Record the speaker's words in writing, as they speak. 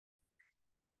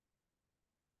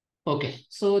Okay,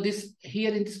 so this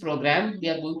here in this program, we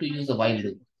are going to use the while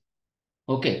loop.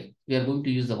 Okay, we are going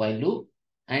to use the while loop.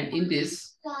 And in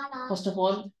this, first of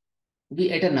all,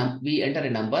 we enter a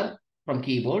number from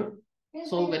keyboard.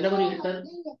 So whenever you enter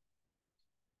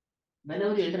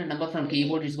a number from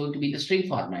keyboard, it's going to be in the string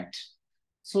format.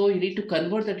 So you need to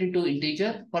convert that into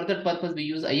integer. For that purpose, we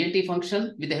use int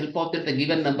function. With the help of that, the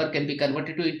given number can be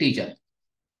converted to integer.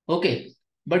 Okay.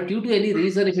 But due to any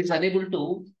reason, if it's unable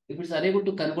to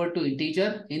convert to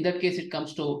integer, in that case, it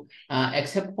comes to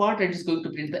except part and it's going to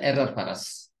print the error for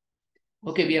us.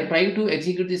 Okay, we are trying to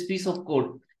execute this piece of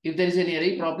code. If there is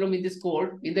any problem in this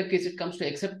code, in that case, it comes to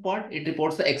except part, it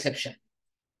reports the exception.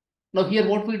 Now here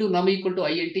what we do, num equal to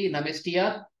int, num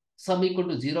str, sum equal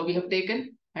to 0 we have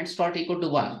taken and start equal to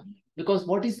 1. Because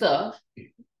what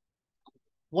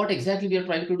exactly we are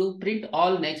trying to do? Print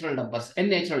all natural numbers, n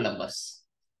natural numbers.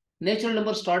 Natural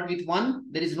numbers start with 1.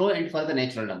 There is no end for the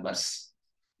natural numbers.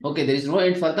 Okay, there is no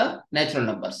end for the natural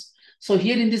numbers. So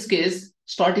here in this case,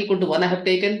 start equal to 1 I have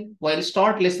taken, while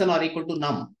start less than or equal to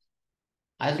num.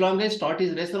 As long as start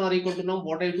is less than or equal to num,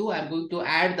 what I do, I am going to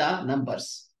add the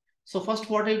numbers. So first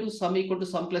what I do, sum equal to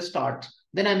sum plus start.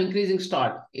 Then I'm increasing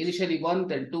start. Initially 1,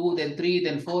 then 2, then 3,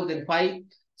 then 4, then 5.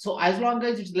 So as long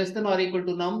as it's less than or equal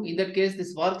to num, in that case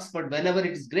this works. But whenever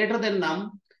it is greater than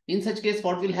num, in such case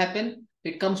what will happen?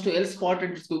 It comes to else part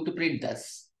and it's going to print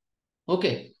this.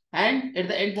 Okay. And at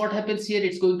the end what happens here?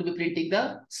 It's going to be printing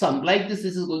the sum. Like this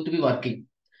is going to be working.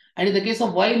 And in the case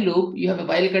of while loop, you have a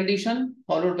while condition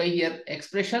followed by here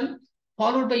expression,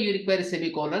 followed by you require a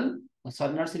semicolon,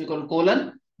 sorry, not semicolon,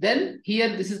 colon. Then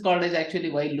here this is called as actually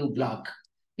while loop block.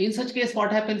 In such case,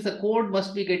 what happens? The code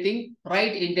must be getting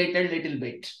right indented little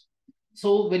bit.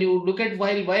 So when you look at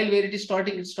while where it is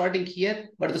starting, it's starting here,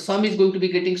 but the sum is going to be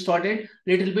getting started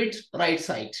little bit right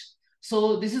side.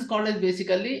 So this is called as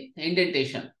basically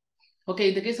indentation. Okay,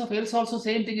 in the case of else also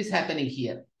same thing is happening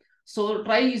here. So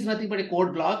try is nothing but a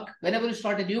code block. Whenever you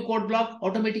start a new code block,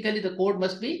 automatically the code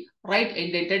must be right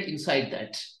indented inside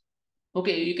that.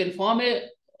 Okay, you can form a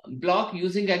block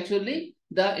using actually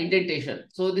the indentation.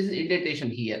 So this is indentation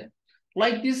here.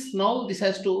 Like this, now this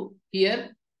has to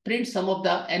here print some of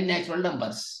the n natural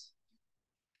numbers.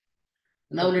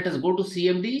 Now let us go to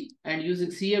CMD and using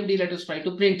CMD, let us try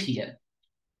to print here.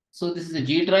 So this is a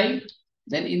G drive.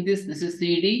 Then in this is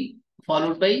CD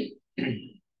followed by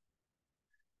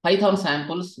Python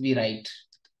samples we write.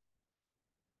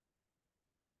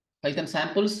 Python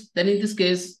samples. Then in this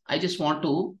case, I just want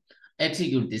to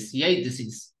execute this. Yeah, this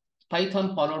is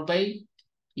Python followed by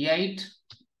 8.py.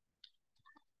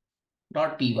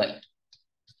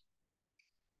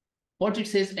 What it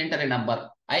says, enter a number.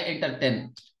 I enter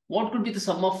 10. What could be the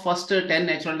sum of first 10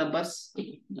 natural numbers,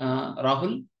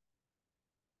 Rahul?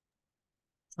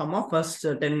 Sum of first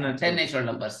 10 natural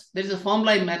numbers. There is a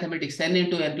formula in mathematics, n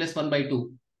into n plus 1 by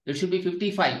 2. It should be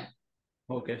 55.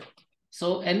 Okay.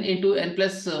 So n into n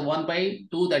plus 1 by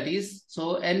 2, that is.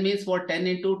 So n means what? 10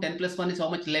 into 10 plus 1 is how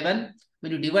much? 11.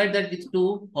 When you divide that with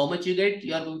 2, how much you get?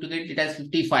 You are going to get it as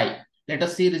 55. Let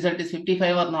us see result is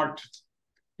 55 or not.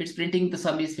 It's printing the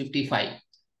sum is 55.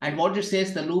 And what it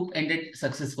says, the loop ended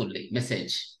successfully.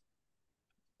 Message.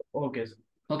 Okay.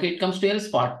 Okay, it comes to else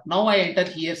part. Now I enter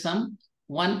here some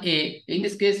 1A. In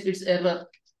this case, it's error.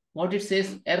 What it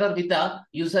says, error with the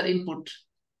user input.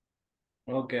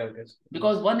 Okay.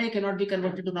 Because 1A cannot be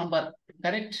converted to number,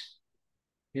 correct?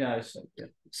 Yeah, sir. Yeah.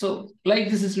 So like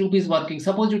this loop is working.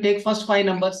 Suppose you take first 5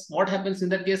 numbers. What happens in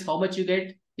that case? How much you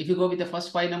get? If you go with the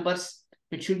first 5 numbers,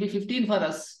 it should be 15 for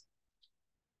us.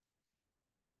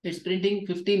 It's printing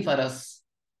 15 for us.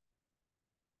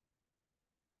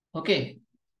 Okay.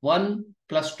 1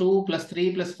 plus 2 plus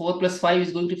 3 plus 4 plus 5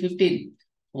 is going to 15.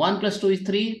 1 plus 2 is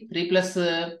 3. 3 plus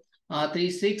 3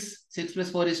 is 6. 6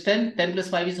 plus 4 is 10. 10 plus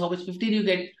 5 is how much? 15 you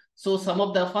get. So sum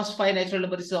of the first 5 natural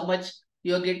numbers is how much?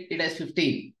 You get it as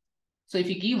 15. So if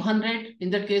you give 100,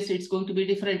 in that case, it's going to be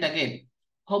different again.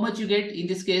 How much you get in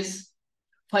this case?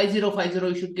 5050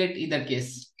 you should get in that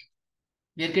case.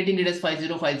 We are getting it as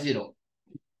 5050.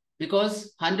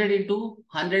 Because 100 into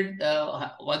 100,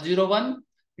 101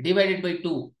 divided by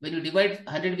 2. When you divide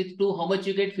 100 with 2, how much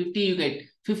you get? 50 you get.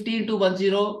 50 into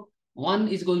 101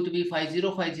 is going to be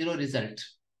 5050 result.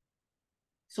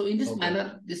 So in this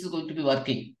manner, this is going to be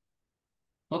working.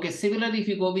 Okay, similarly, if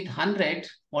you go with 100,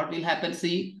 what will happen?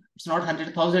 See, it's not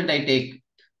 100,000 I take.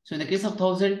 So in the case of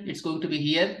 1000, it's going to be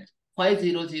here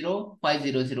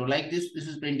 500500. Like this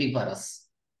is printing for us.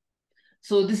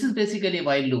 So this is basically a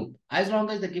while loop. As long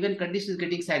as the given condition is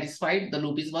getting satisfied, the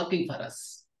loop is working for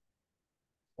us.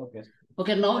 Okay.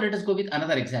 Okay, now let us go with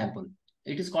another example.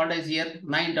 It is called as here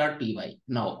 9.py.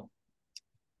 Now,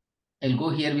 I'll go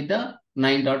here with the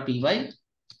 9.py.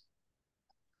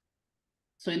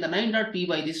 So in the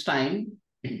 9.py this time,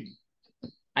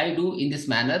 I do in this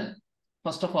manner.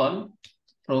 First of all,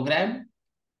 program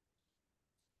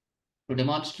to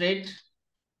demonstrate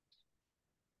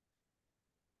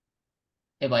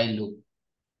a while loop.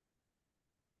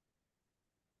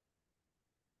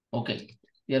 Okay,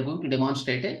 we are going to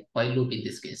demonstrate a while loop in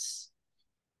this case.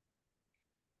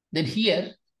 Then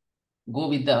here, go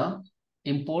with the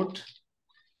import,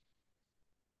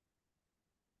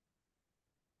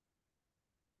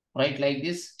 write like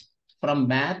this, from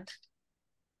math,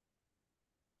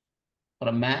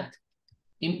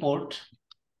 import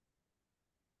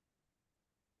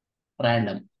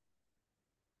random.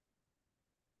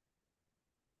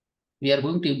 We are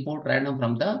going to import random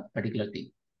from the particular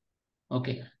thing.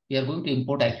 Okay, we are going to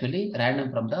import actually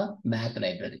random from the math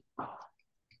library.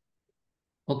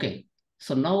 Okay,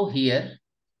 so now here,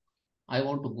 I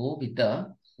want to go with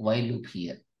the while loop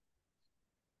here.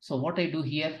 So what I do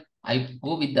here, I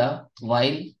go with the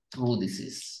while true this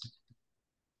is.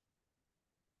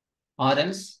 Or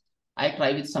else I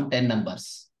try with some 10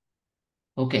 numbers.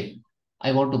 Okay,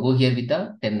 I want to go here with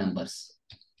the 10 numbers.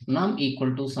 Num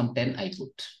equal to some 10 I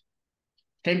put.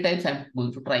 10 times I'm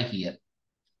going to try here.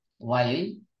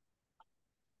 While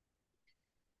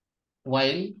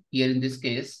here in this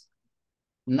case,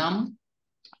 num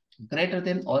greater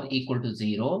than or equal to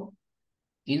 0.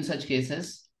 In such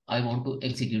cases, I want to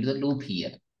execute the loop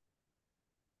here.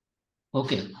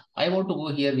 Okay, I want to go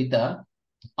here with the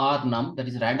R num, that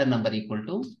is random number equal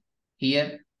to,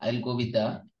 here I'll go with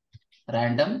the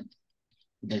random,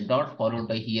 the dot followed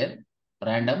by here,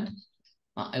 random,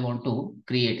 I want to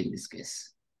create in this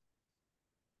case.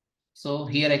 So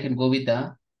here I can go with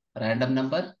the random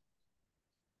number.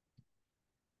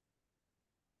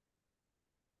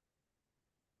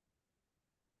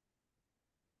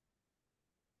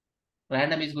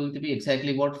 Random is going to be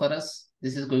exactly what for us?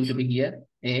 This is going to be here,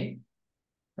 a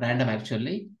random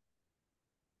actually.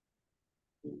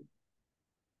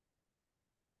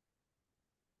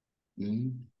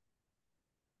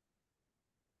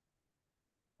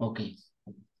 Okay,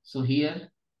 so here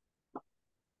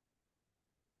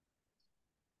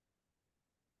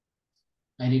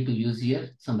I need to use here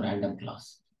some random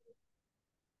class.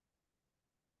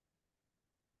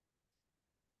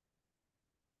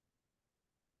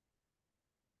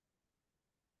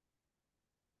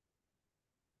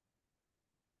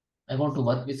 I want to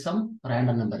work with some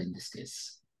random number in this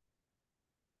case.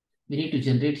 We need to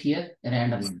generate here a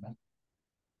random number.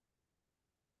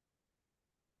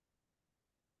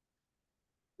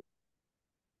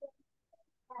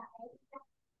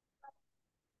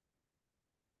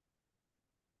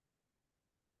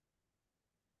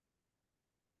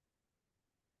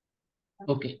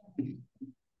 Okay.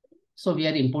 So we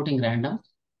are importing random,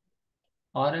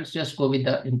 or else just go with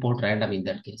the import random in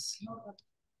that case.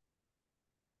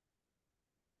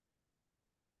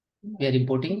 We are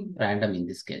importing random in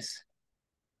this case.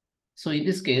 So in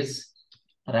this case,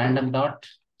 random dot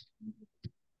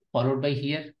followed by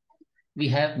here, we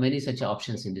have many such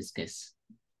options in this case.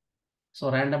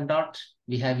 So random dot,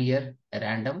 we have here a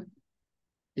random.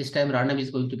 This time random is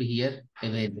going to be here a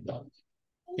variable.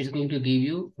 It's going to give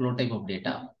you flow type of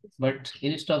data. But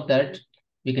instead of that,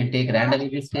 we can take random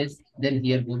in this case, then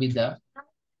here go with the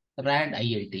rand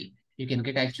int. You can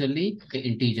get actually an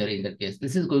integer in that case.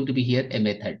 This is going to be here a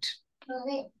method.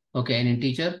 Okay, an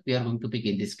integer we are going to pick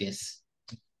in this case.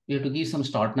 We have to give some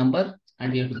start number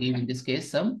and we have to give in this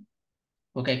case some,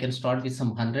 okay, I can start with some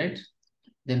 100,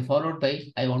 then followed by,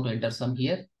 I want to enter some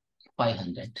here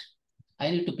 500. I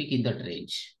need to pick in that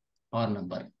range or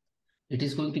number. It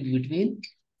is going to be between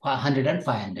 100 and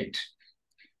 500.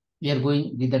 We are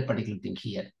going with that particular thing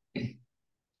here.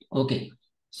 Okay.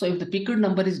 So if the picked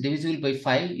number is divisible by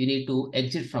 5, you need to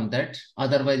exit from that.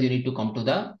 Otherwise, you need to come to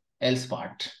the else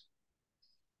part.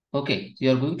 Okay.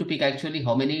 You are going to pick actually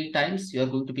how many times? You are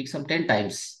going to pick some 10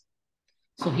 times.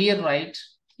 So here, right,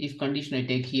 if condition I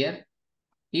take here,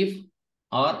 if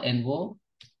RNO,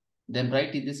 then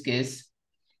write in this case,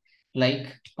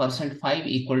 like %5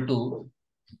 equal to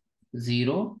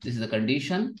 0. This is the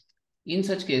condition. In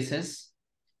such cases,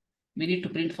 we need to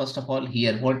print first of all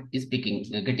here what is getting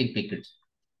picked.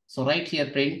 So right here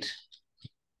print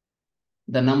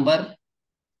the number,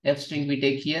 f string we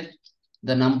take here,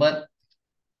 the number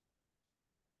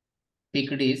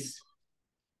picked is,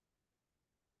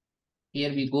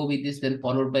 here we go with this, then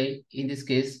followed by, in this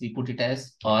case, we put it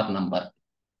as R number.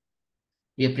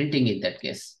 We are printing in that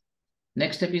case.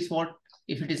 Next step is what?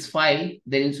 If it is 5,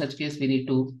 then in such case, we need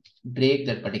to break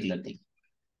that particular thing.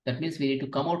 That means we need to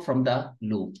come out from the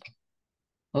loop.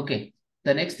 Okay.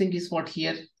 The next thing is what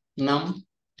here? num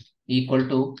equal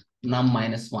to num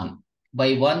minus 1.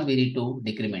 By 1, we need to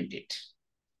decrement it.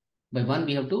 By 1,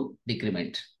 we have to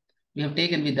decrement. We have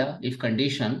taken with the if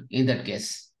condition in that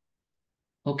case.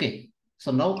 Okay.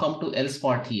 So now come to else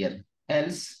part here.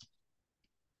 Else,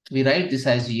 we write this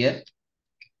as here.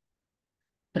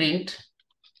 Print.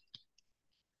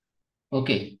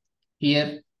 Okay.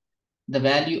 Here, the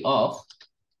value of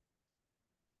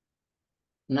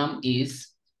num is.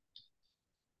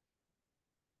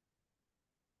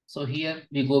 So here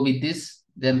we go with this,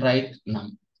 then write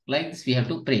num. Like this, we have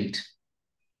to print.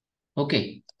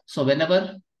 Okay. So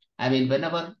whenever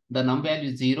the num value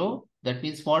is 0, that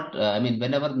means what?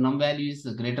 Whenever num value is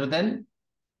greater than,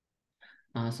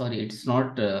 sorry, it's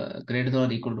not greater than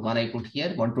or equal to 1, I put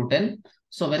here 1 to 10.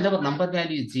 So whenever number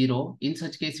value is 0, in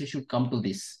such case, you should come to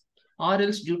this. Or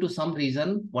else due to some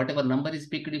reason, whatever number is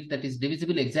picked, if that is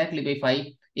divisible exactly by 5,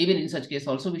 even in such case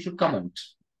also we should comment.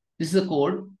 This is the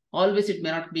code. Always it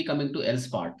may not be coming to else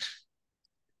part.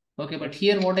 Okay, but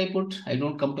here what I put, I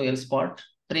don't come to else part.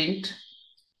 Print,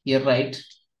 here write,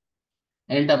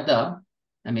 end of the,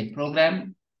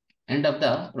 program, end of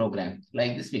the program.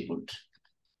 Like this we put.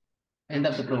 End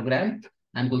of the program,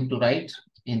 I'm going to write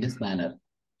in this manner.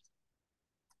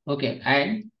 Okay,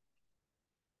 and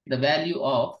the value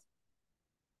of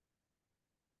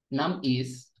num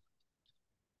is,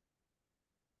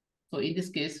 so in this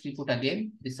case, we put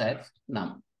again this as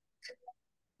num.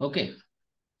 Okay,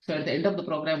 so at the end of the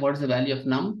program, what is the value of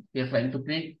num? We are trying to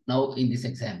print now in this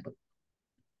example.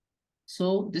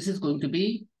 So this is going to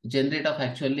be generate of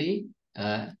actually,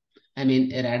 a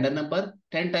random number.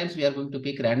 10 times we are going to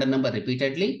pick random number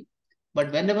repeatedly.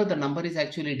 But whenever the number is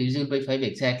actually divisible by 5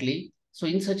 exactly, so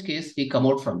in such case, we come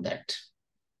out from that.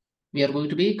 We are going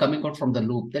to be coming out from the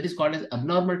loop. That is called as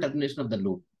abnormal termination of the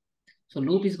loop. So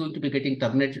loop is going to be getting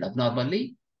terminated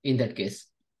abnormally in that case.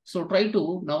 So try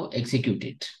to now execute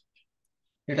it.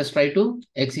 Let us try to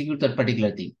execute that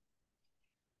particular thing.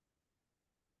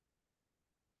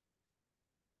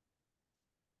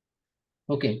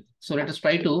 Okay, so let us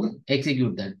try to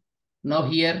execute that. Now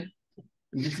here,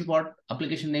 this is what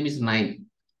application name is 9.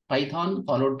 Python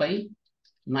followed by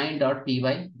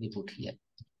 9.py we put here.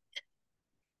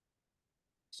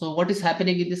 So what is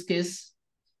happening in this case?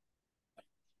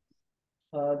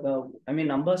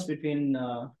 Numbers between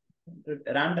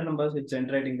random numbers it's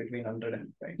generating between 100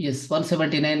 and 5. Yes,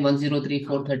 179, 103,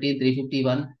 430,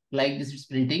 351. Like this it's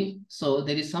printing. So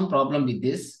there is some problem with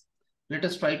this. Let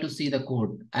us try to see the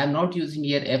code. I am not using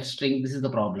here F string. This is the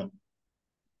problem.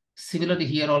 Similarly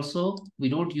here also, we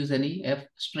don't use any F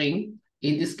string.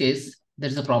 In this case, there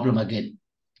is a problem again.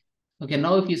 Okay,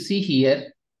 now if you see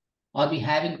here, are we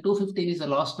having 215 is the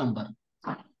last number?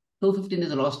 215 is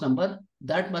the last number.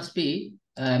 That must be,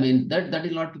 that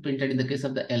will not be printed in the case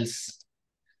of the else.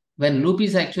 When loop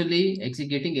is actually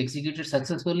executed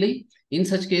successfully, in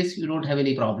such case, you don't have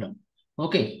any problem.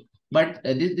 Okay, but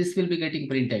this will be getting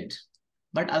printed.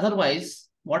 But otherwise,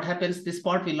 what happens? This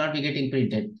part will not be getting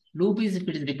printed. Loop is, if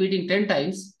it is repeating 10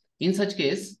 times, in such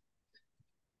case,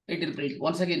 it will print.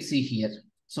 Once again, see here.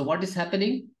 So what is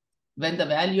happening? When the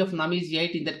value of num is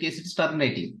 8, in that case, it's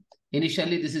terminating.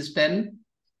 Initially, this is 10,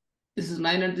 this is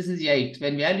 9, and this is 8.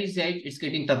 When value is 8, it's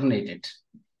getting terminated.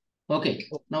 Okay,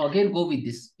 now again go with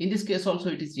this. In this case also,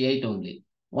 it is 8 only.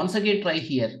 Once again, try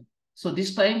here. So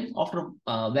this time, after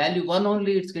value 1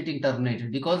 only, it's getting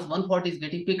terminated because 140 is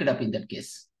getting picked up in that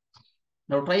case.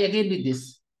 Now try again with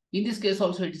this. In this case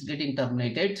also, it is getting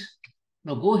terminated.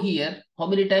 Now go here. How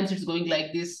many times it's going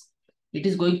like this? It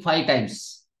is going 5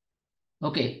 times.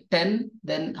 Okay, 10,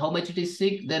 then how much it is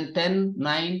 6, then 10,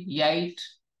 9, 8,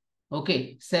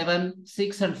 okay, 7,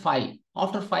 6, and 5.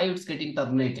 After 5, it's getting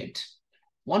terminated.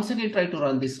 Once again, try to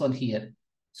run this one here.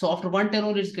 So after 110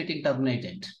 only, it's getting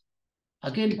terminated.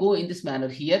 Again, go in this manner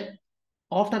here.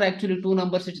 After actually 2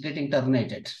 numbers, it's getting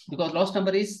terminated. Because last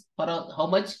number is for how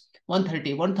much?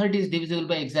 130. 130 is divisible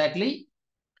by exactly.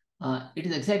 It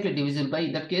is exactly divisible by,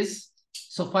 in that case.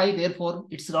 So 5, therefore,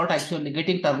 it's not actually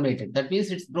getting terminated. That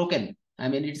means it's broken.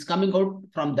 It's coming out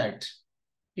from that.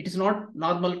 It is not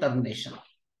normal termination.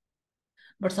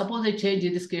 But suppose I change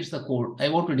in this case the code. I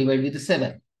want to divide with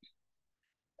 7.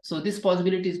 So this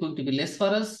possibility is going to be less for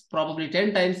us. Probably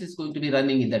 10 times it's going to be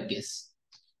running in that case.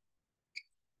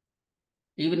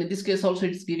 Even in this case also,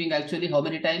 it's giving actually how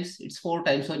many times? It's 4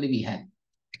 times only we have.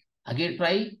 Again,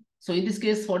 try. So in this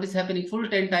case, what is happening? Full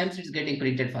 10 times it's getting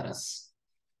printed for us.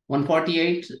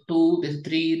 148, 2, then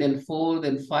 3, then 4,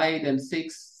 then 5, then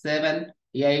 6, 7,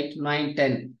 8, 9,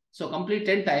 10. So complete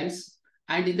 10 times.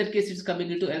 And in that case, it's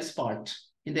coming into else part.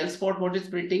 In the else part, what is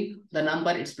printing? The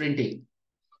number it's printing.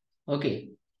 Okay.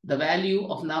 The value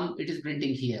of num, it is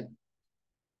printing here.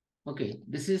 Okay,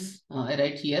 this is, I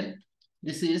write here,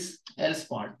 this is else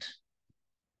part.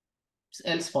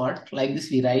 Else part, like this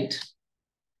we write.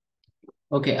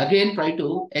 Okay, again try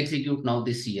to execute now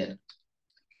this year.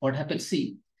 What happens?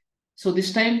 See. So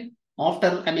this time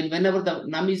after, I mean, whenever the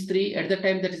num is 3, at the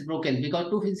time that is broken, because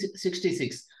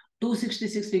 266.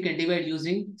 266 we can divide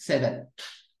using 7.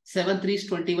 7 3 is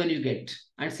 21 you get,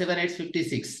 and 7 8 is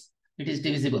 56. It is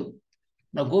divisible.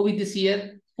 Now go with this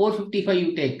year, 455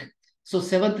 you take. So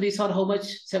 7 3s are how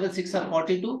much? 7 6 are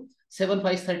 42, 7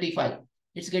 5 is 35.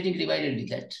 It's getting divided with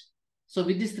that. So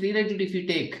with this 3 right if you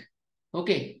take,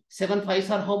 okay, 7 5s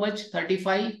are how much?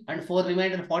 35, and 4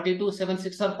 remainder 42, 7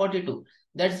 6 are 42.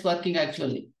 That's working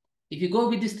actually. If you go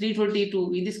with this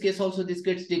 322, in this case also this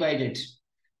gets divided.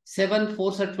 7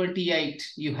 4s are 28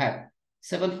 you have.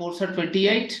 7 4s are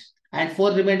 28, and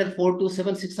 4 remainder 4 2,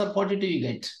 7 6 are 42 you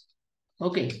get.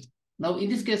 Okay. Now in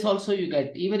this case also you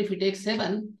get, even if you take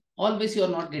 7, always you are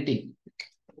not getting.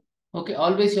 Okay,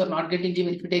 always you are not getting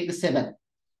even if you take the 7.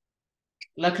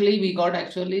 Luckily we got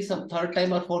actually some third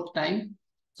time or fourth time.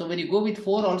 So when you go with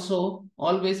 4 also,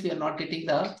 always we are not getting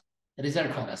the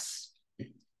result for us.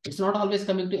 It's not always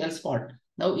coming to else part.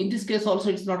 Now in this case also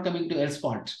it's not coming to else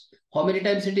part. How many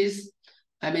times it is?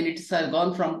 I mean, it's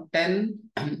gone from 10,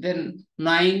 then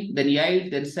 9, then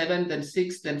 8, then 7, then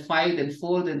 6, then 5, then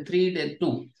 4, then 3, then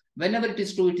 2. Whenever it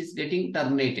is 2, it is getting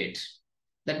terminated.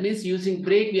 That means using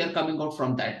break, we are coming out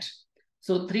from that.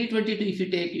 So 322, if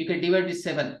you take, you can divide with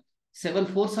 7. 7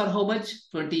 4s are how much?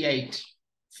 28.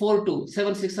 4 2,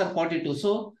 7 6 are 42.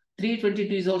 So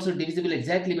 322 is also divisible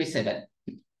exactly by 7.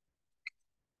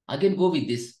 Again, go with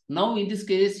this. Now in this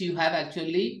case, you have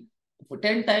actually for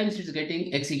 10 times it's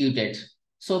getting executed.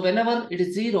 So whenever it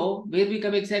is 0, where we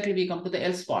come exactly, we come to the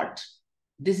else part.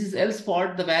 This is else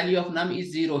part, the value of num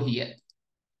is 0 here.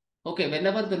 Okay,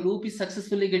 whenever the loop is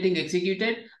successfully getting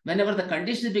executed, whenever the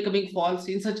condition is becoming false,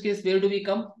 in such case, where do we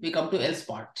come? We come to else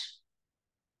part.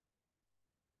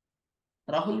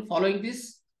 Rahul, following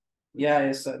this? Yeah,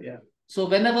 yes, sir. Yeah. So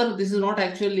whenever this is not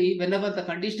actually, whenever the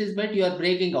condition is met, you are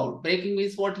breaking out. Breaking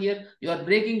means what here? You are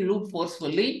breaking loop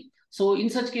forcefully. So in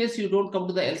such case, you don't come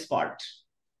to the else part.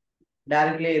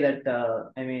 Directly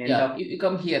that, I mean, yeah, you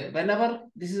come here. Whenever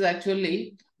this is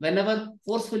actually, whenever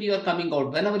forcefully you are coming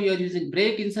out, whenever you are using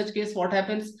break, in such case, what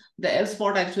happens? The else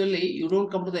part actually, you don't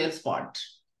come to the else part.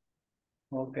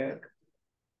 Okay.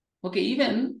 Okay,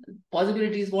 even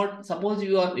possibility is what? Suppose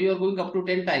you are going up to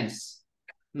 10 times.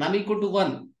 Num equal to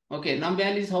 1. Okay, num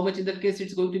value is how much? In that case,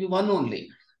 it's going to be 1 only.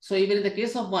 So even in the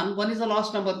case of 1, 1 is the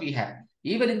last number we have.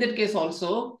 Even in that case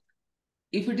also,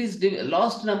 if it is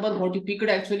last number, what you picked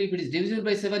actually, if it is divisible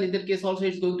by 7, in that case also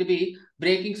it's going to be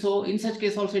breaking. So in such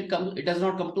case also it does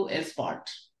not come to else part.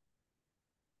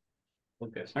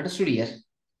 Okay. Understood here?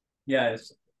 Yeah,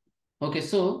 yes. Okay,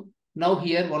 so now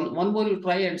here one more you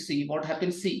try and see what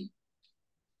happens. See.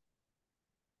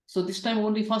 So this time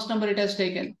only first number it has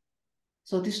taken.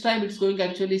 So this time it's going to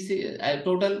actually see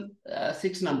total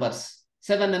 6 numbers,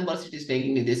 7 numbers it is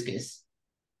taking in this case.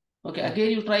 Okay,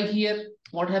 again you try here.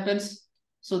 What happens?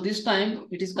 So this time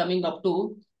it is coming up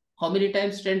to how many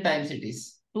times? 10 times it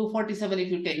is. 247 if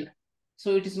you take.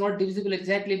 So it is not divisible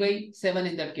exactly by 7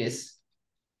 in that case.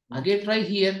 Again try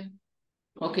here.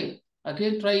 Okay,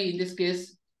 again try in this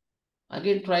case.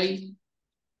 Again try.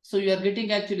 So you are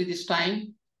getting actually this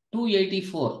time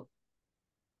 284.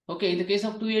 Okay, in the case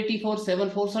of 284, 7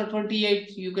 4s are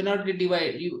 28. You cannot get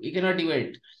divide. You cannot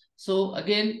divide. So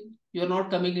again, you are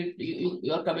not coming into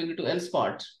you are coming into else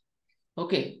part.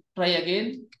 Okay, try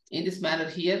again in this manner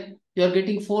here. You are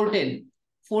getting 410.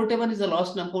 410 is the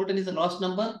last number. 410 is the last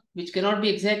number which cannot be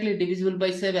exactly divisible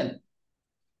by 7.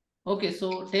 Okay,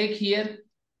 so take here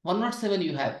 107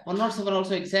 you have. 107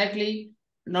 also exactly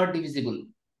not divisible.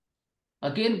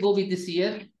 Again, go with this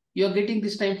here. You are getting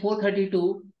this time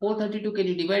 432. 432, can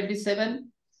you divide this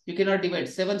 7? You cannot divide.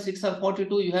 7, 6 or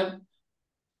 42, you have,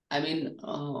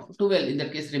 12 in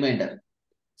that case remainder.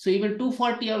 So even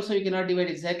 240 also you cannot divide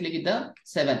exactly with the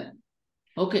 7.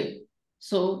 Okay.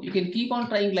 So you can keep on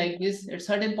trying like this. At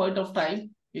certain point of time,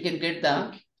 you can get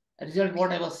the result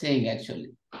what I was saying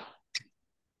actually.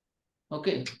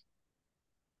 Okay.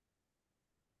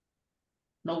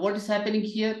 Now what is happening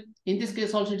here? In this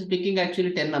case also it is picking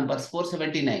actually 10 numbers,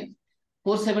 479.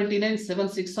 479, 7,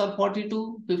 6 or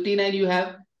 42, 59 you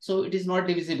have. So it is not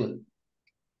divisible.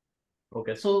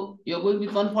 Okay. So you're going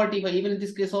with 145. Even in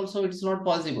this case also it's not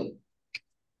possible.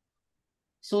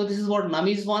 So this is what num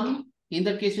is 1. In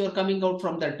that case you are coming out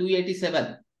from the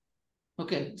 287.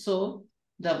 Okay. So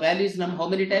the value is num. How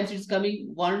many times it's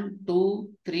coming? 1, 2,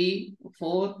 3,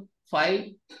 4, 5,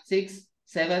 6,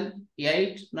 7,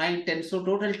 8, 9, 10. So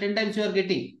total 10 times you are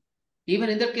getting. Even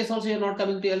in that case also, you're not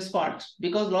coming to else part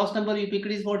because last number you picked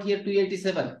is what here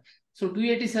 287. So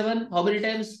 287, how many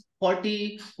times?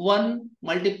 41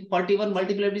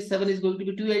 multiplied with 7 is going to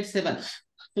be 287.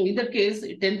 So in that case,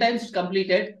 10 times it's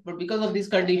completed, but because of this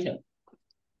condition,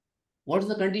 what is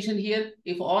the condition here?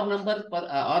 If R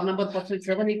number percent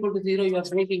 7 equal to 0, you are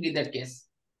breaking in that case.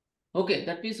 Okay,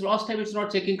 that means last time it's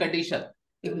not checking condition.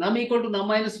 If num equal to num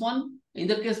minus 1, in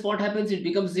that case, what happens? It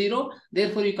becomes 0.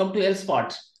 Therefore, you come to else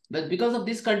part. But because of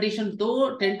this condition,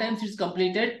 though 10 times it's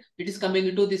completed, it is coming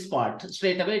into this part.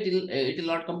 Straight away, it will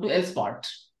not come to else part.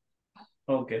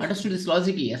 Okay. Understood this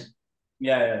logic here?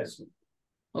 Yeah.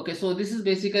 Okay, so this is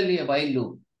basically a while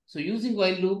loop. So using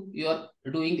while loop, you are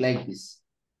doing like this.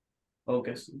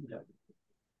 Okay. Yeah.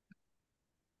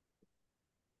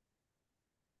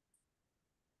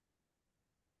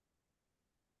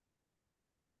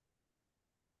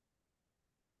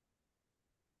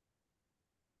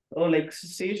 Oh, like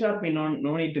C sharp, we no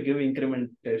need to give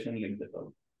incrementation like that.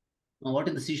 What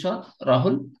is the C sharp,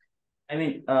 Rahul? I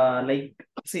mean, like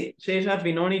C sharp,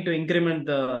 we no need to increment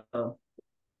the.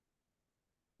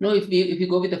 No, if you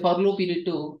go with the for loop, you need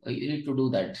to do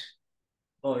that.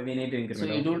 Oh, we need to increment. So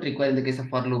you don't require in the case of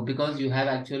for loop because you have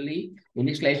actually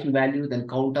initialization value, then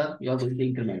counter, you are going to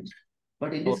increment.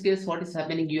 But in this case, what is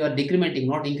happening? You are decrementing,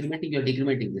 not incrementing, you are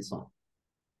decrementing this one.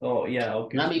 Oh, yeah,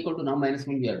 okay. Num equal to num minus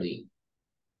 1 we are doing.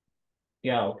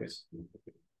 Yeah, okay.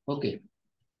 Okay.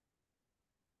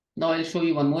 Now I'll show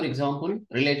you one more example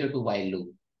related to while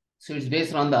loop. So it's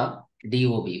based on the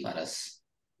DOB for us,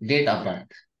 date of birth.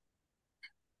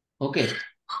 Okay.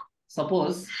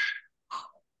 Suppose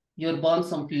you're born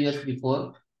some few years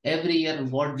before. Every year,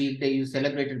 what weekday you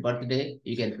celebrated birthday,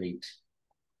 you can print.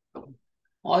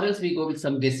 Or else we go with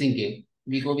some guessing game.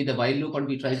 We go with the while loop and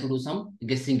we try to do some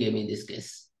guessing game in this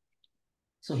case.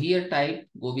 So here type,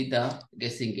 go with the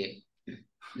guessing game.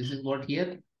 This is what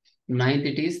here, 9th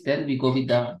it is, then we go with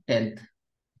the 10th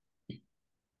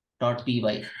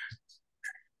 .py.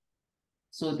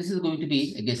 So this is going to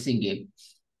be a guessing game.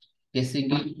 Guessing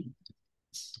game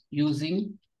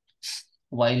using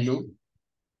while loop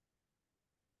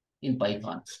in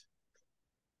Python.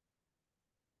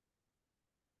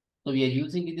 So we are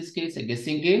using in this case a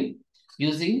guessing game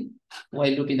using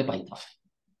while loop in the Python.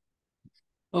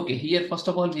 Okay, here first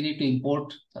of all we need to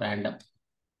import random.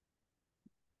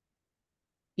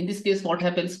 In this case, what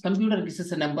happens? Computer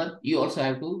guesses a number. You also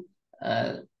have to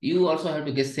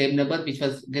guess same number which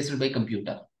was guessed by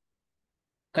computer.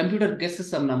 Computer guesses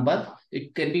some number.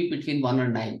 It can be between 1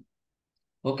 and 9.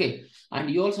 Okay,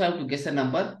 and you also have to guess a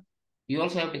number.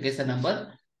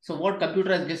 So what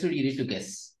computer has guessed, you need to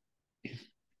guess.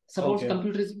 Suppose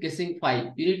computer is guessing 5.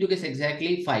 You need to guess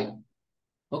exactly 5.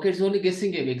 Okay, it's only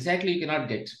guessing game. Exactly you cannot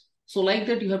get. So like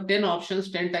that, you have 10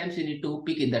 options. 10 times you need to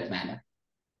pick in that manner.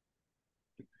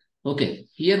 Okay,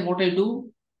 here what I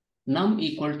do, num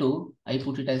equal to, I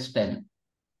put it as 10.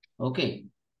 Okay,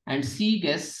 and C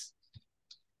guess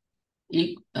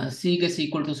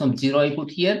equal to some 0 I put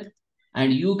here,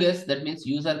 and U guess, that means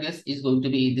user guess is going to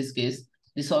be in this case,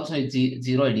 this also is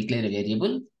 0, I declare a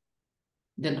variable.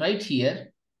 Then right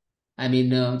here, I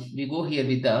mean, we go here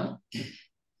with the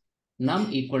num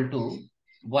equal to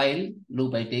while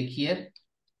loop I take here,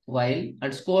 while,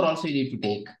 and score also you need to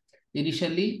take.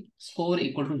 Initially, score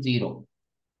equal to 0.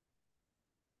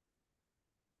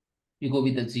 You go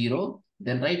with the 0.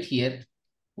 Then right here,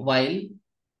 while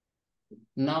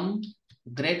num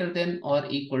greater than or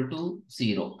equal to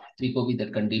 0. We go with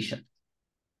that condition.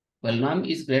 Well, num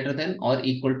is greater than or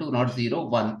equal to not 0,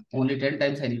 1. Only 10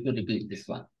 times I need to repeat this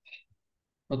one.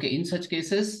 Okay, in such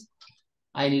cases,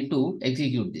 I need to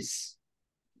execute this.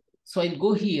 So I'll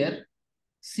go here,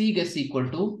 C guess equal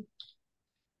to,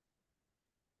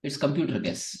 it's computer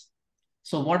guess.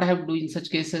 So what I have to do in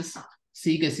such cases,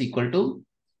 C guess equal to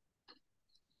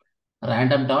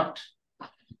random dot,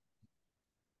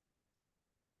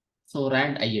 so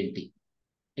rand int.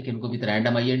 I can go with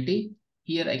random int.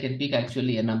 Here I can pick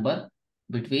actually a number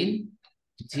between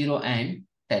 0 and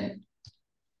 10.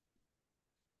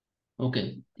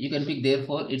 Okay, you can pick,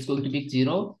 therefore it's going to pick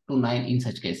 0 to 9 in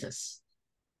such cases.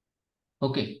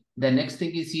 Okay, the next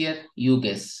thing is here, U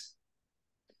guess.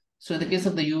 So in the case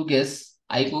of the U guess,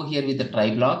 I go here with the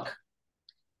try block.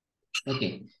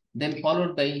 Okay, then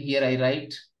followed by here I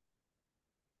write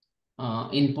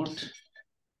input,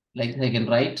 like I can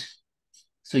write.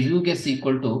 So U guess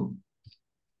equal to,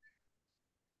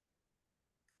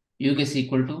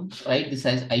 write this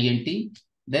as int,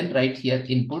 then write here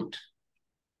input.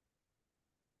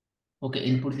 Okay,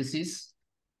 input this is,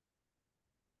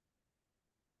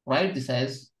 write this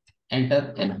as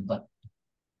enter a number.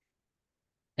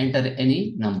 Enter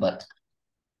any number.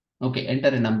 Okay, enter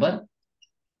a number.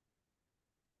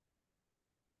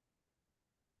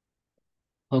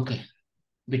 Okay,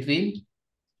 between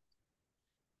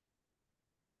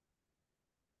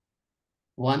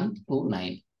 1 to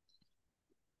 9.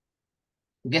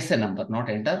 Guess a number, not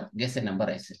enter. Guess a number,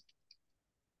 I said.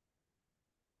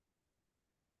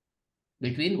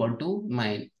 Between 1 to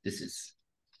 9, this is.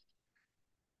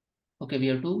 Okay, we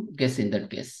have to guess in that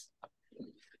case.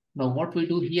 Now, what we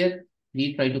do here,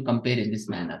 we try to compare in this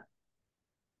manner.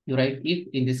 You write if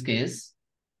in this case,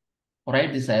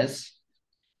 write this as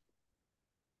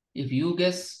if you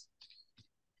guess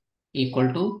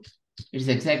equal to, it's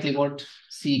exactly what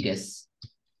C guess.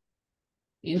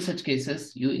 In such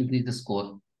cases, you increase the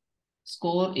score.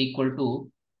 Score equal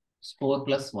to score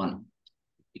plus 1.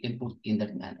 You can put in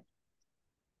that manner.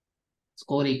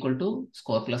 Score equal to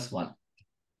score plus 1.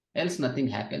 Else nothing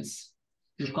happens.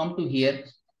 You come to here,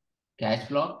 catch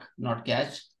block, not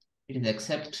catch. It is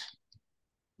accept.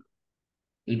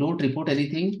 You don't report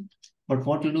anything. But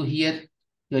what you do here,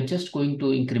 you are just going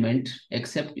to increment,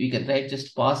 except you can write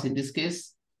just pass in this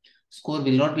case. Score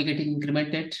will not be getting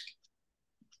incremented.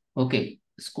 Okay,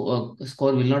 score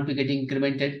will not be getting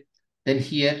incremented. Then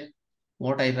here,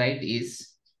 what I write is,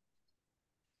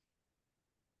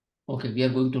 okay, we are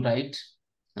going to write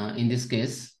in this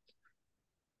case.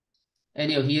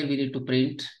 Anyhow, here we need to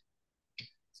print.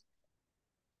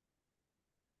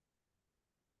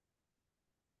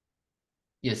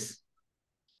 Yes.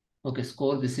 Okay,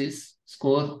 score, this is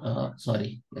score,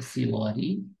 sorry, SCORE,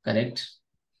 correct.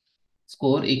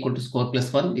 Score equal to score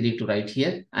plus 1, we need to write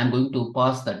here. I'm going to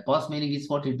pass that. Pass meaning is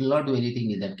what? It will not do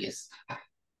anything in that case.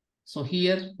 So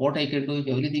here, what I can do, if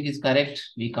everything is correct,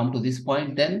 we come to this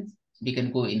point, then we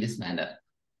can go in this manner.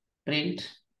 Print,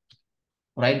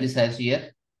 write this as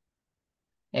here,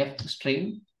 F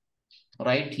string,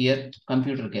 write here,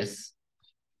 computer guess.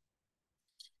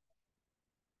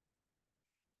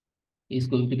 Is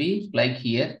going to be like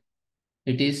here,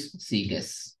 it is C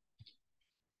guess.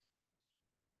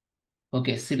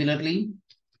 Okay, similarly,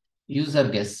 user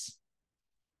guess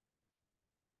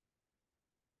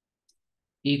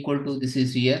equal to, this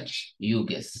is here, U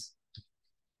guess.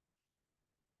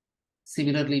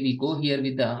 Similarly, we go here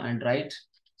with the and write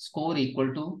score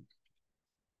equal to,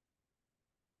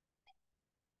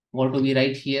 what do we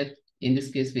write here? In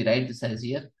this case, we write this as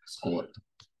here, score.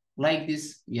 Like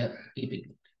this, we are keeping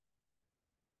it.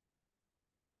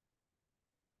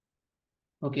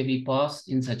 Okay, we pause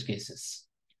in such cases.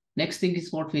 Next thing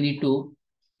is what we need to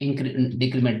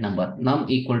decrement number, num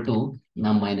equal to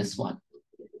num minus 1.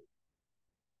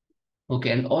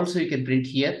 Okay, and also you can print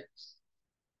here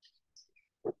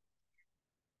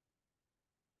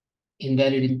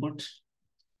invalid input.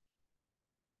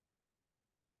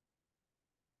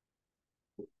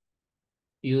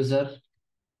 User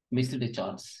missed a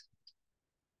chance.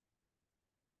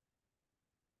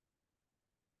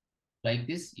 Like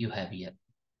this, you have here.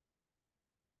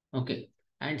 Okay,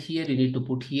 and here you need to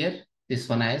put here this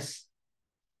one as,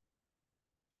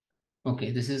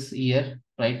 okay, this is here,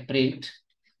 right? Print,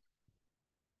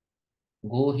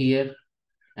 go here,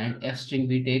 and F string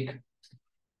we take,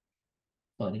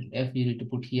 sorry, F you need to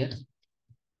put here.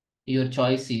 Your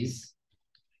choice is,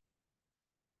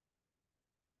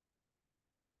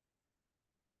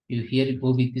 you here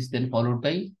go with this, then followed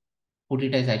by, put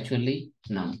it as actually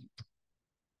num.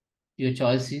 Your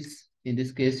choice is, in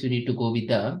this case, you need to go with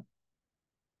the,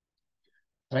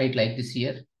 right, like this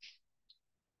here,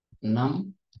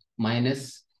 num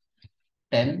minus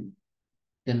 10,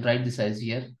 then write this as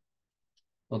here.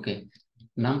 Okay,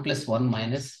 num plus 1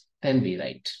 minus 10 we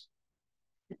write.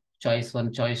 Choice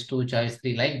 1, choice 2, choice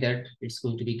 3, like that, it's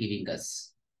going to be giving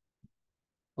us.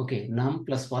 Okay, num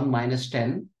plus 1 minus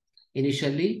 10.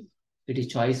 Initially, it is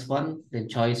choice 1, then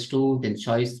choice 2, then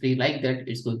choice 3, like that,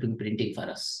 it's going to be printing for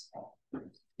us.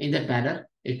 In that manner,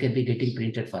 it can be getting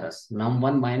printed for us. Num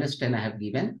 1 minus 10 I have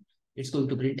given. It's going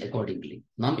to print accordingly.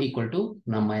 Num equal to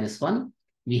num minus 1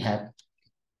 we have.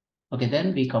 Okay,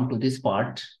 then we come to this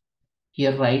part.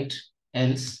 Here write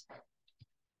else.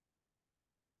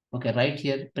 Okay, right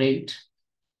here print.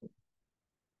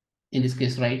 In this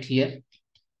case, right here.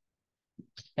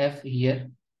 F here,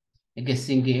 a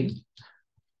guessing game.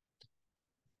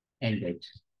 Ended.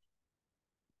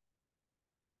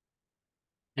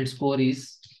 And score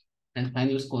is, and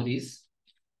final score is,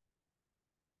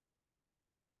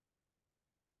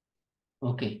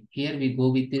 okay, here we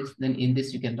go with this, then in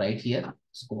this you can write here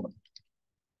score.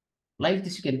 Like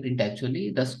this you can print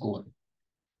actually the score.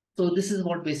 So this is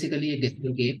what basically a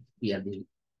guessing game we are doing.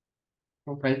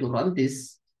 Now try to run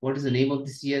this. What is the name of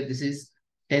this year? This is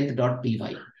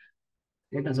 10th.py.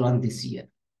 Let us run this year.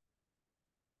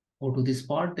 Go to this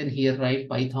part, then here write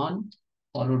Python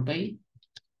followed by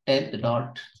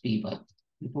 10th.py.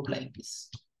 You put like this.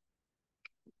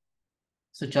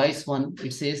 So choice 1,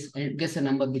 it says guess a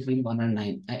number between 1 and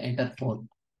 9. I enter 4.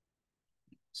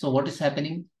 So what is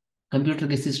happening? Computer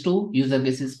guesses 2, user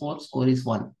guesses 4, score is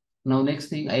 1. Now next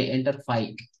thing, I enter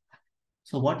 5.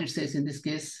 So what it says in this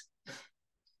case?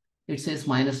 It says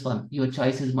 -1. Your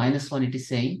choice is -1. It is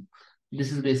saying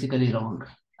this is basically wrong.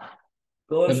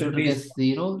 Computer guess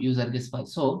 0, user guess 5.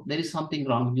 So there is something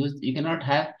wrong. You cannot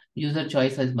have user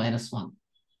choice as -1.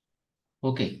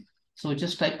 Okay. So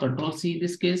just type Control C in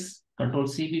this case. Control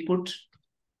C we put.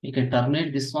 We can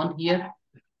terminate this one here.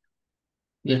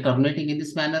 We are terminating in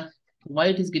this manner. Why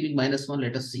it is giving -1?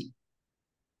 Let us see.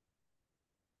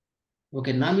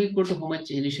 Okay, now we go to how much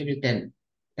initially 10.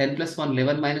 10 plus 1,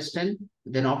 11 minus 10.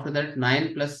 Then after that,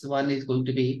 9 plus 1 is going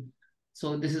to be.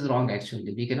 So this is wrong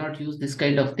actually. We cannot use this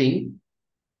kind of thing.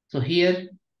 So here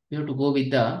we have to go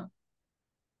with the,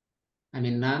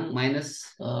 num minus,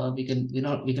 we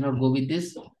cannot go with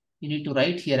this. You need to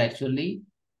write here actually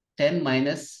 10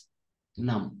 minus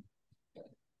num.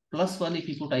 Plus 1 if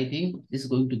you put, I think this is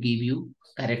going to give you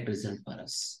correct result for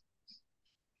us.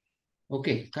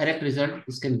 Okay, correct result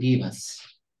this can give us.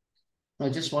 Now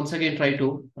just once again try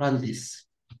to run this.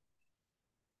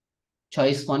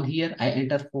 Choice 1 here, I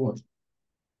enter 4.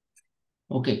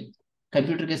 Okay,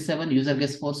 computer guess 7, user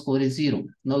guess 4, score is 0.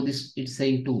 Now this it's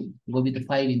saying 2. Go with the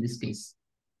 5 in this case.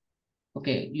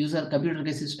 Okay, computer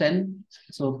guess is 10.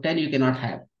 So 10 you cannot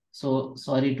have. So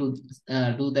sorry to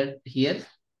do that here.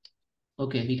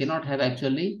 Okay, we cannot have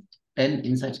actually 10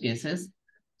 in such cases.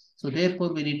 So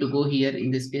therefore we need to go here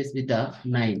in this case with the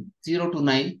 9. 0 to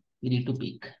 9 we need to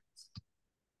pick.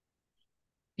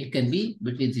 It can be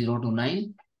between 0 to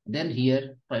 9. Then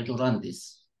here try to run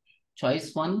this.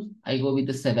 Choice 1, I go with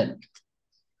the 7.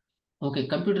 Okay,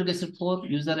 computer guessed 4,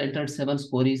 user entered 7,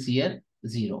 score is here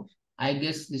 0. I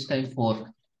guess this time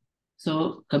 4.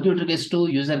 So computer guessed 2,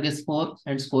 user guessed 4,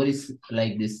 and score is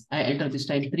like this. I enter this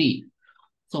time 3.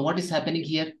 So what is happening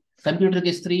here? Computer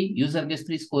guessed 3, user guessed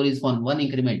 3, score is 1, 1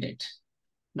 incremented.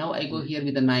 Now I go here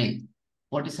with the 9.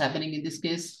 What is happening in this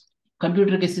case?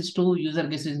 Computer guesses 2, user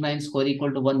guesses 9, score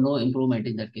equal to 1, no improvement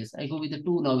in that case. I go with the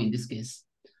 2 now in this case.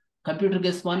 Computer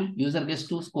guess 1, user guess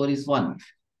 2, score is 1.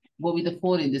 Go with the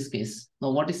 4 in this case.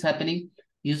 Now what is happening?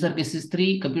 User guesses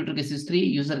 3, computer guesses 3,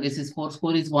 user guesses 4,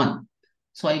 score is 1.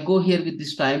 So I go here with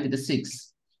this time with the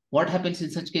 6. What happens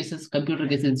in such cases? Computer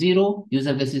guesses 0,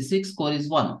 user guesses 6, score is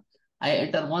 1. I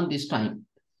enter 1 this time.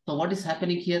 So what is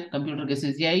happening here? Computer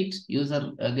guesses 8,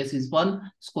 user guesses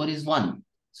 1, score is 1.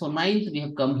 So 9th we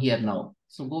have come here now.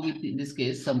 So go with, in this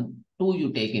case, some 2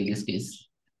 you take in this case.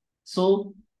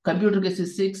 So computer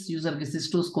guesses 6, user guesses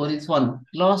 2, score is 1.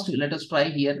 Last, let us try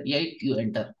here, 8 you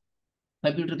enter.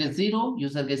 Computer guess 0,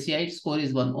 user guess 8, score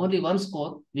is 1. Only one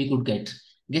score we could get.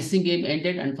 Guessing game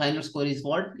ended and final score is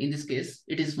what? In this case,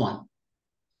 it is 1.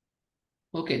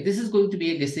 Okay, this is going to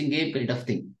be a guessing game kind of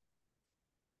thing.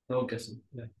 Okay, sir.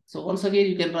 Yeah. So once again,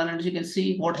 you can run and you can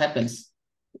see what happens.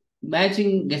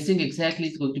 Matching, guessing exactly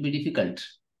is going to be difficult.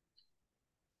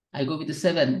 I go with the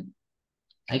 7.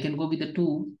 I can go with the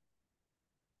 2.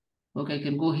 Okay, I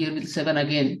can go here with 7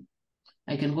 again.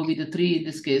 I can go with the 3 in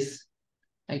this case.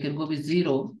 I can go with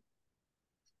 0.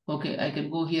 Okay, I can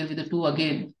go here with the 2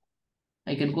 again.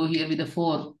 I can go here with the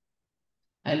 4.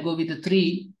 I'll go with the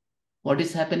 3. What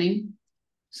is happening?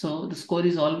 So the score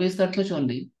is always that much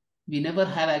only. We never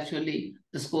have actually,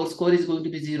 the score is going to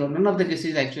be 0. None of the guesses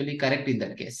is actually correct in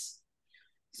that case.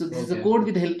 So this is the code.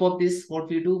 With the help of this, what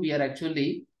we do, we are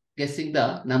actually guessing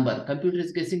the number. Computer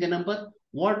is guessing a number.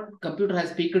 What computer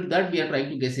has picked that we are trying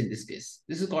to guess in this case.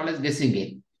 This is called as guessing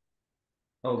game.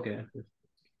 Okay.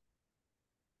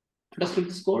 Understood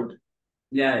this code?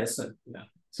 Yeah, yes, sir. Yeah.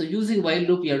 So using while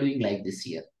loop, we are doing like this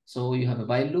here. So you have a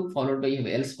while loop followed by you have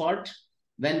else part.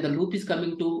 When the loop is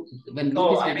coming to, when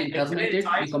loop is getting terminated,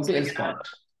 we come to else part.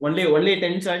 Only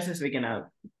 10 choices we can have,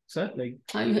 sir. Like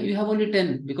you have only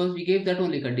 10 because we gave that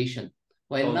only condition.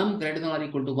 While num greater than or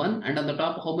equal to 1, and on the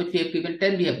top, how much we have given?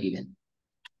 10 we have given.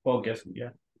 Okay, yeah.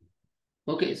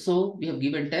 Okay, so we have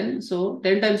given 10. So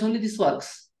 10 times only this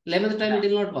works. 11th time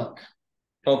it will not work.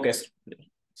 Okay, sir.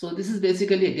 So this is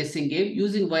basically a guessing game.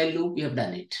 Using while loop, we have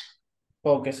done it.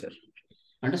 Okay, sir.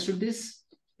 Understood this?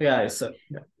 Yeah, yes, sir.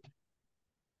 Yeah.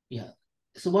 Yeah.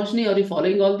 Subhashini, are you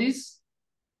following all this?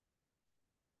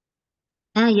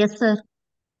 Yes, sir.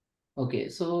 Okay,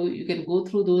 so you can go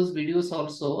through those videos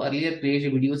also. Earlier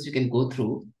created videos you can go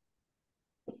through.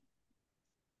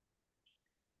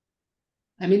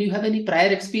 You have any prior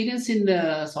experience in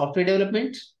software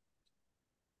development?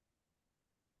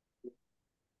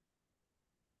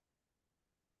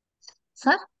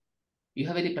 Sir? You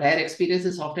have any prior experience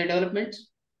in software development?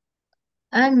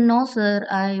 No, sir.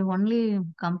 I only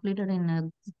completed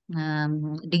in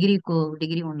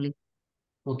degree only.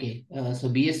 Okay. So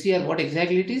BSc or what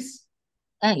exactly it is?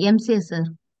 MCA, sir.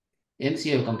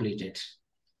 MCA you completed.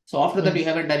 So after that, you Yes.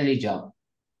 haven't done any job.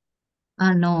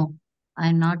 No,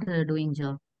 I'm not doing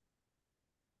job.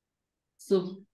 So